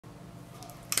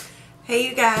Hey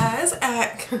you guys,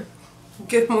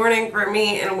 good morning for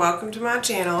me and welcome to my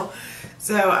channel.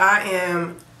 So I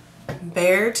am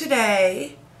bare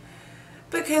today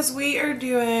because we are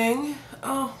doing,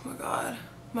 oh my god,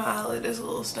 my eyelid is a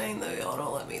little stained though, y'all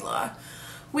don't let me lie.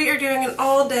 We are doing an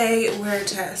all day wear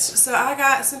test. So I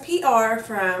got some PR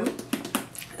from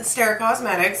Estera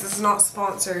Cosmetics. This is not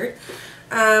sponsored.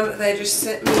 They just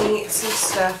sent me some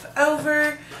stuff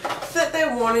over that they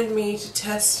wanted me to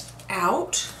test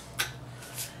out.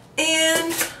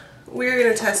 And we're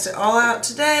going to test it all out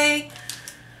today.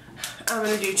 I'm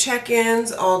going to do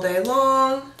check-ins all day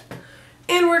long.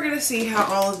 And we're going to see how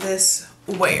all of this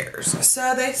wears.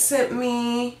 So they sent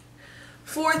me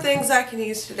 4 things I can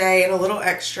use today and a little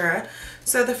extra.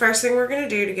 So the first thing we're going to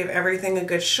do to give everything a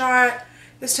good shot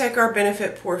is take our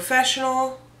Benefit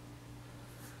Professional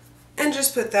and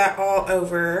just put that all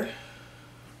over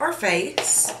our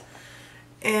face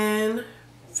and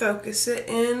focus it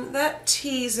in that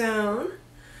T-zone,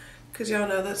 because y'all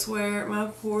know that's where my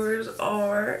pores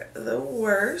are the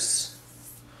worst.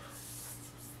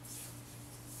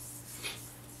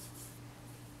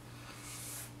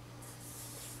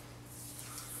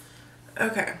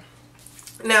 Okay,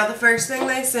 now the first thing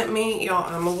they sent me,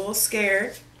 y'all, I'm a little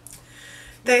scared.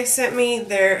 They sent me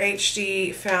their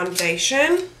HD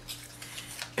foundation,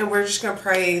 and we're just going to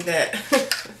pray that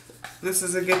this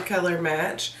is a good color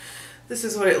match. This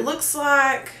is what it looks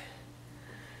like.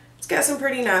 It's got some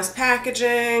pretty nice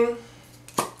packaging.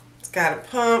 It's got a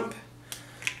pump.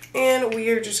 And we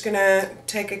are just going to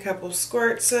take a couple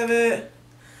squirts of it,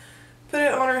 put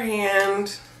it on our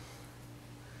hand,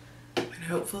 and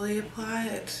hopefully apply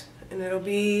it. And it'll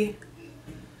be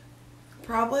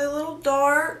probably a little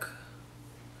dark,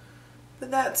 but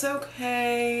that's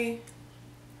okay.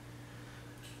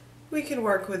 We can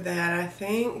work with that, I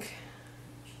think.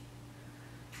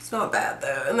 It's not bad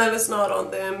though, and that is not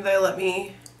on them.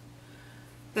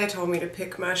 They told me to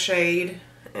pick my shade,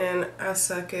 and I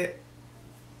suck at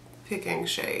picking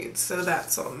shades, so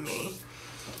that's on me.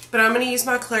 But I'm going to use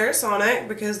my Clarisonic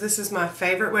because this is my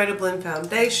favorite way to blend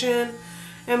foundation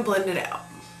and blend it out.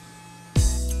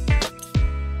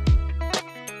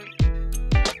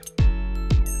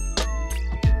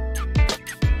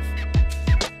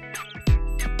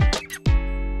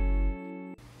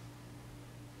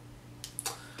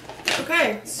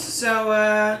 Okay,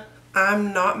 so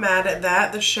I'm not mad at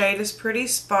that. The shade is pretty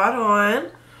spot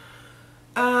on.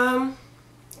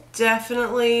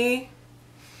 Definitely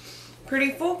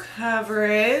pretty full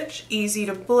coverage, easy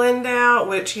to blend out,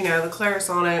 which, you know, the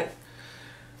Clarisonic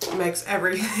makes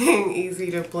everything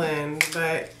easy to blend,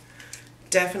 but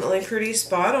definitely pretty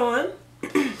spot on.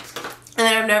 And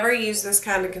I've never used this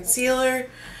kind of concealer,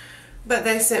 but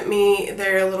they sent me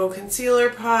their little concealer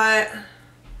pot.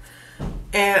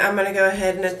 And I'm going to go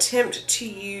ahead and attempt to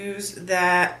use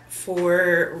that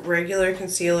for regular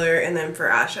concealer and then for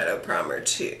eyeshadow primer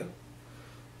too.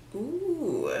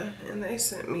 Ooh, and they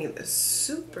sent me the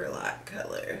super light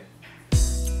color.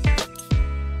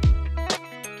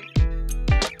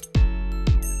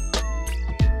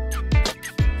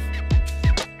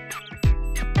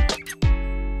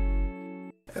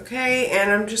 Okay,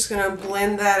 and I'm just going to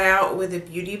blend that out with a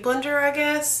beauty blender, I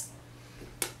guess.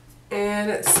 And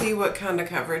let's see what kind of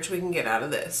coverage we can get out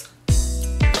of this.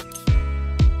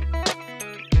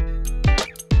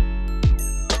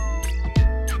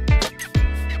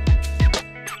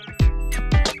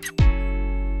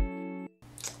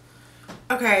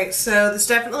 Okay, so this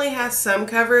definitely has some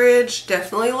coverage,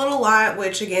 definitely a little light,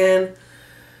 which again,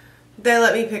 they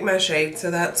let me pick my shade, so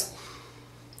that's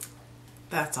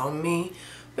on me.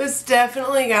 But it's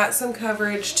definitely got some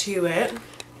coverage to it.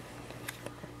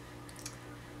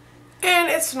 And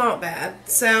it's not bad.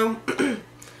 So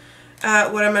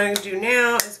what I'm going to do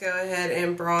now is go ahead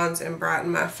and bronze and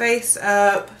brighten my face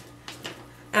up.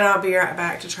 And I'll be right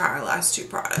back to try our last 2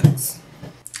 products.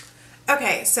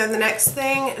 Okay, so the next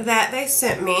thing that they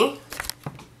sent me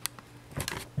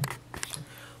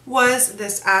was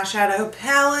this eyeshadow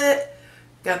palette.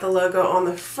 Got the logo on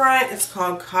the front. It's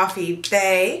called Coffee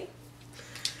Bay.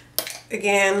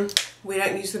 Again, we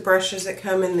don't use the brushes that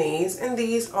come in these, and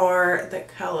these are the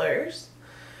colors.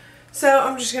 So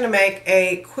I'm just going to make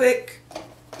a quick,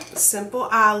 simple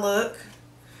eye look.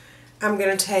 I'm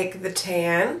going to take the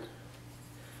tan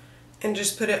and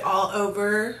just put it all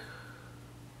over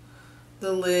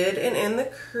the lid and in the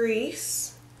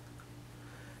crease.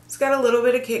 It's got a little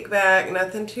bit of kickback,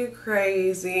 nothing too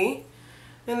crazy.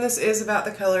 And this is about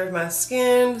the color of my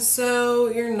skin, so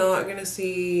you're not going to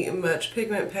see much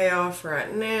pigment payoff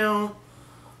right now.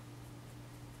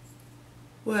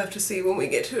 We'll have to see when we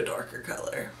get to a darker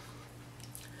color.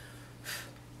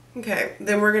 Okay,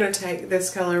 then we're going to take this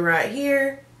color right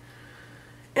here,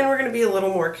 and we're going to be a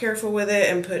little more careful with it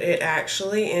and put it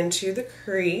actually into the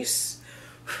crease.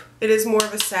 It is more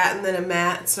of a satin than a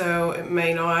matte, so it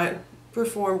may not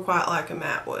perform quite like a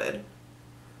matte would.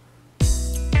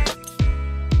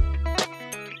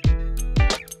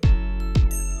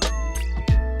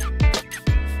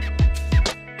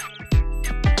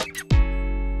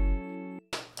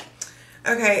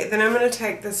 Okay, then I'm going to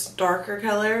take this darker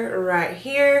color right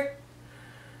here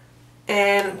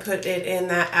and put it in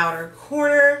that outer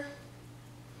corner.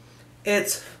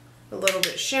 It's a little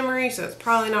bit shimmery, so it's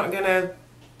probably not going to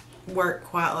work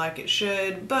quite like it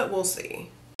should, but we'll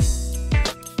see.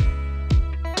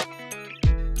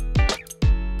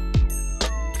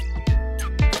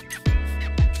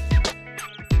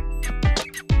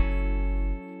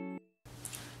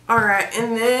 Alright,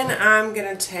 and then I'm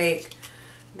going to take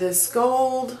this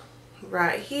gold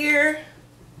right here,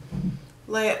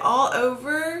 lay it all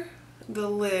over the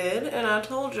lid, and I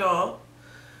told y'all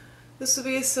this would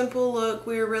be a simple look.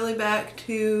 We are really back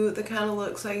to the kind of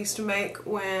looks I used to make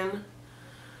when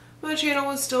my channel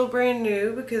was still brand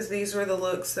new, because these were the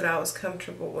looks that I was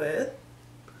comfortable with.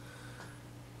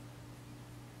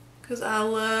 Because I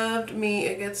loved me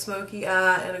a good smoky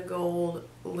eye and a gold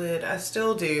lid. I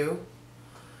still do.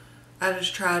 I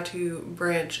just try to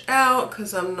branch out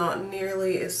because I'm not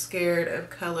nearly as scared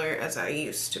of color as I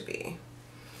used to be.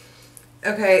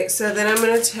 Okay, so then I'm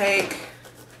going to take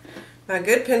my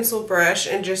good pencil brush,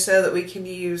 and just so that we can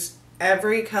use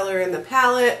every color in the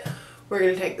palette, we're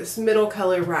going to take this middle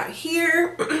color right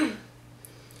here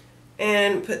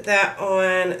and put that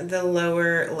on the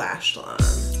lower lash line.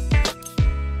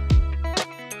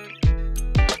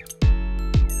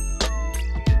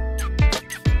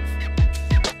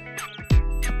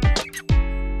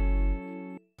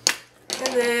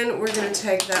 And then we're going to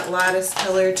take that lightest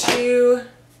color too,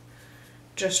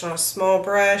 just on a small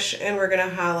brush, and we're going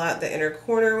to highlight the inner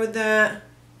corner with that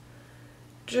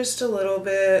just a little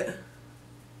bit.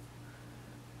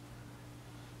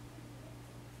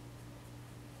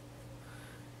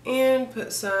 And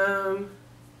put some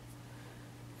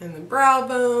in the brow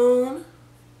bone.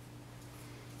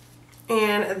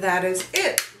 And that is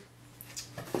it.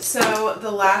 So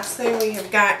the last thing we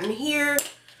have gotten here,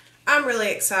 I'm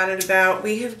really excited about.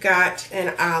 We have got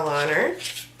an eyeliner.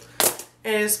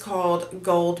 It is called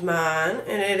Gold Mine,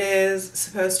 and it is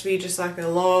supposed to be just like a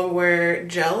long wear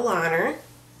gel liner.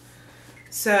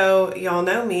 So y'all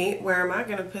know me. Where am I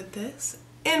going to put this?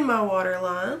 In my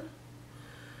waterline.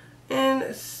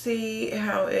 And see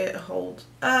how it holds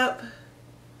up.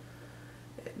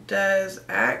 It does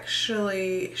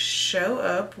actually show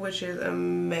up, which is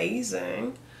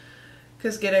amazing,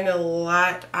 because getting a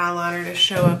light eyeliner to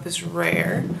show up is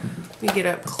rare. Let me get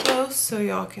up close so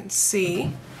y'all can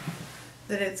see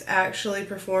that it's actually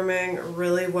performing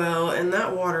really well in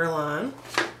that waterline.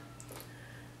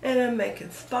 And I'm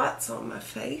making spots on my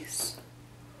face.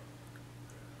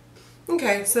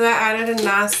 Okay, so that added a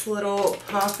nice little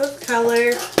pop of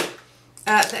color.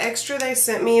 The extra they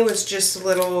sent me was just a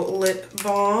little lip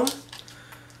balm,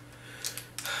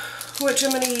 which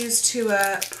I'm going to use to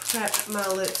prep my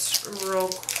lips real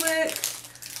quick,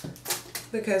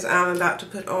 because I'm about to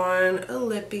put on a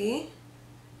lippy.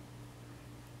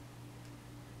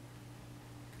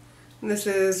 And this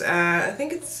is, I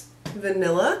think it's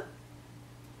vanilla.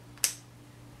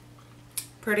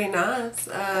 Pretty nice.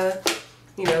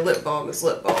 You know, lip balm is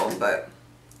lip balm, but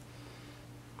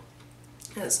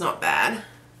it's not bad.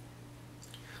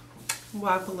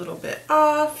 Wipe a little bit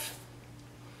off.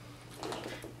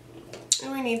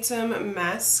 And we need some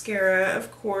mascara, of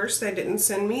course. They didn't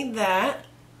send me that.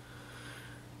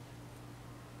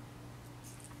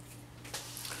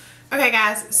 Okay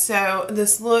guys, so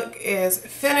this look is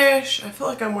finished. I feel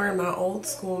like I'm wearing my old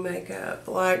school makeup,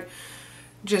 like,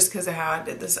 just because of how I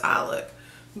did this eye look.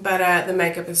 But the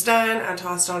makeup is done. I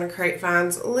tossed on a Crate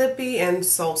Finds Lippy and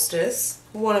Solstice,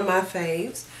 one of my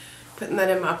faves. Putting that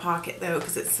in my pocket though,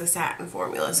 because it's the satin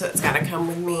formula, so it's got to come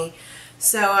with me.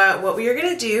 So what we are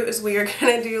going to do is we are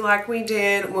going to do like we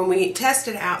did when we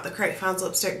tested out the Crate Finds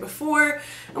lipstick before,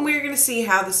 and we are going to see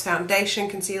how this foundation,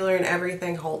 concealer, and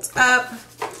everything holds up.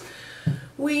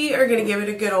 We are going to give it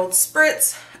a good old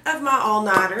spritz of my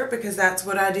all-nighter, because that's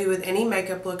what I do with any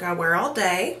makeup look I wear all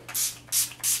day.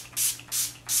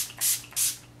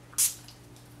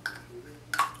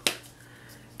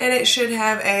 And it should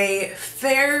have a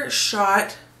fair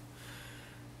shot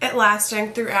at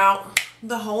lasting throughout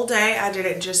the whole day. I did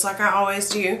it just like I always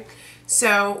do.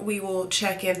 So we will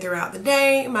check in throughout the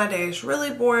day. My day is really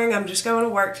boring. I'm just going to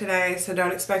work today, so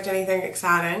don't expect anything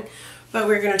exciting. But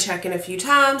we're going to check in a few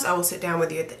times. I will sit down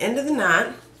with you at the end of the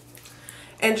night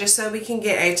And just so we can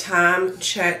get a time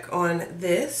check on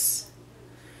this,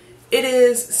 it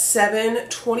is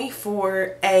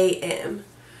 7:24 a.m.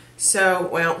 So,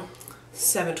 well,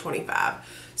 7:25.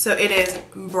 So it is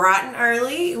bright and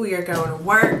early. We are going to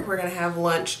work. We're going to have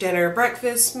lunch, dinner,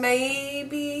 breakfast,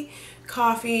 maybe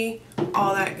coffee,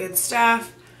 all that good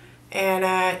stuff. And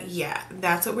yeah,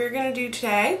 that's what we're going to do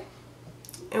today.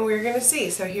 And we're going to see.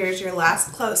 So here's your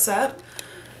last close-up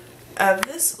of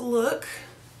this look.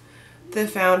 The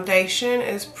foundation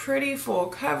is pretty full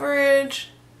coverage.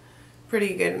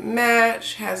 Pretty good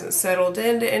match. Hasn't settled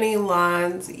into any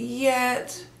lines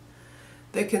yet.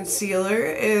 The concealer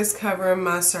is covering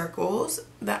my circles.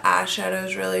 The eyeshadow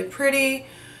is really pretty.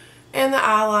 And the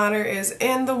eyeliner is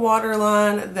in the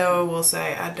waterline, though I will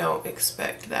say I don't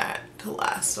expect that to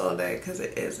last all day because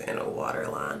it is in a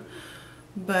waterline.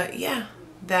 But yeah,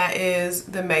 that is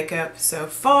the makeup so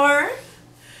far.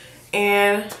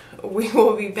 And we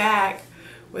will be back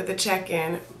with a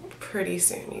check-in pretty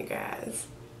soon, you guys.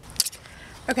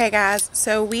 Okay guys,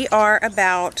 so we are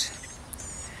about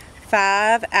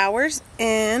 5 hours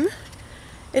in.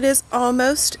 It is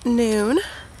almost noon,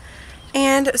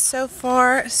 and so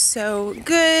far so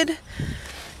good.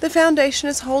 The foundation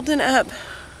is holding up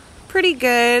pretty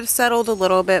good, settled a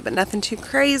little bit, but nothing too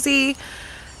crazy.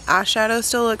 Eyeshadow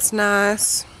still looks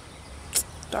nice.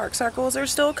 Dark circles are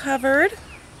still covered.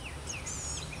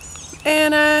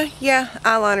 And yeah,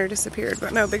 eyeliner disappeared,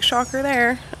 but no big shocker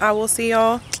there. I will see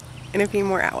y'all in a few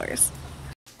more hours.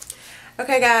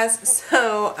 Okay guys,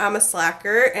 so I'm a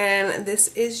slacker and this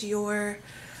is your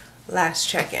last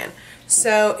check-in.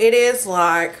 So it is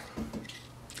like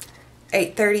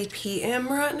 8:30 p.m.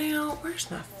 right now.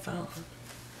 Where's my phone?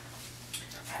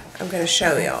 I'm gonna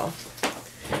show y'all.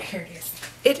 Here it is.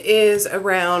 It is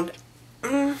around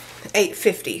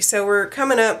 8:50. So we're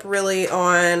coming up really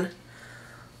on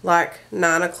like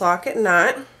 9 o'clock at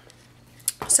night.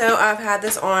 So I've had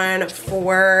this on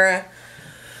for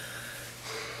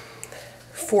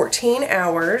 14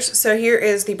 hours. So here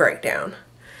is the breakdown.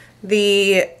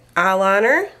 The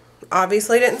eyeliner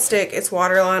obviously didn't stick. It's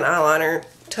waterline eyeliner.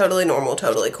 Totally normal,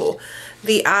 totally cool.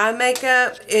 The eye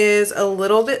makeup is a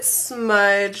little bit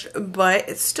smudged, but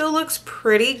it still looks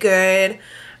pretty good.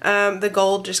 The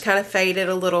gold just kind of faded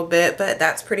a little bit, but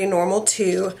that's pretty normal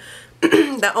too.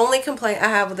 The only complaint I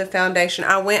have with the foundation,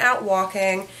 I went out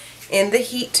walking in the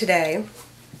heat today.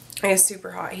 It's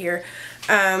super hot here.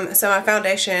 So my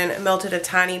foundation melted a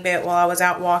tiny bit while I was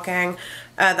out walking.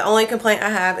 The only complaint I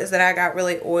have is that I got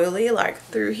really oily like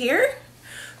through here,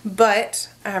 but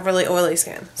I have really oily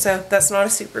skin, so that's not a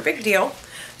super big deal.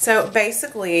 So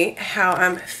basically how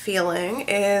I'm feeling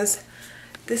is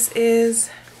this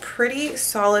is pretty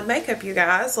solid makeup, you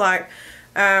guys. Like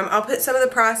I'll put some of the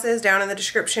prices down in the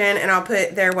description, and I'll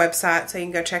put their website so you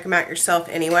can go check them out yourself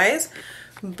anyways.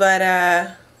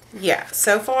 But yeah,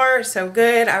 so far so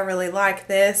good. I really like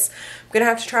this. I'm gonna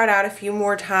have to try it out a few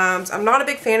more times. I'm not a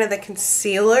big fan of the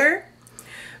concealer,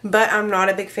 but I'm not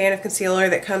a big fan of concealer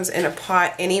that comes in a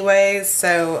pot anyways,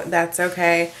 so that's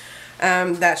okay.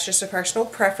 That's just a personal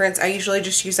preference. I usually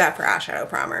just use that for eyeshadow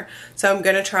primer, so I'm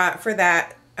gonna try it for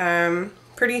that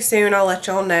pretty soon. I'll let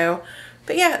y'all know.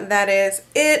 But yeah, that is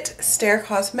it. Stair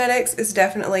Cosmetics is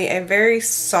definitely a very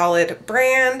solid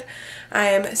brand. I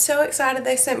am so excited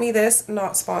they sent me this,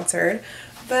 not sponsored.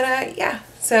 But yeah,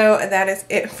 so that is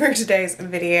it for today's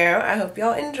video. I hope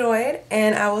y'all enjoyed,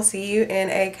 and I will see you in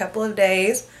a couple of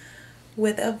days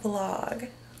with a vlog.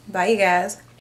 Bye you guys.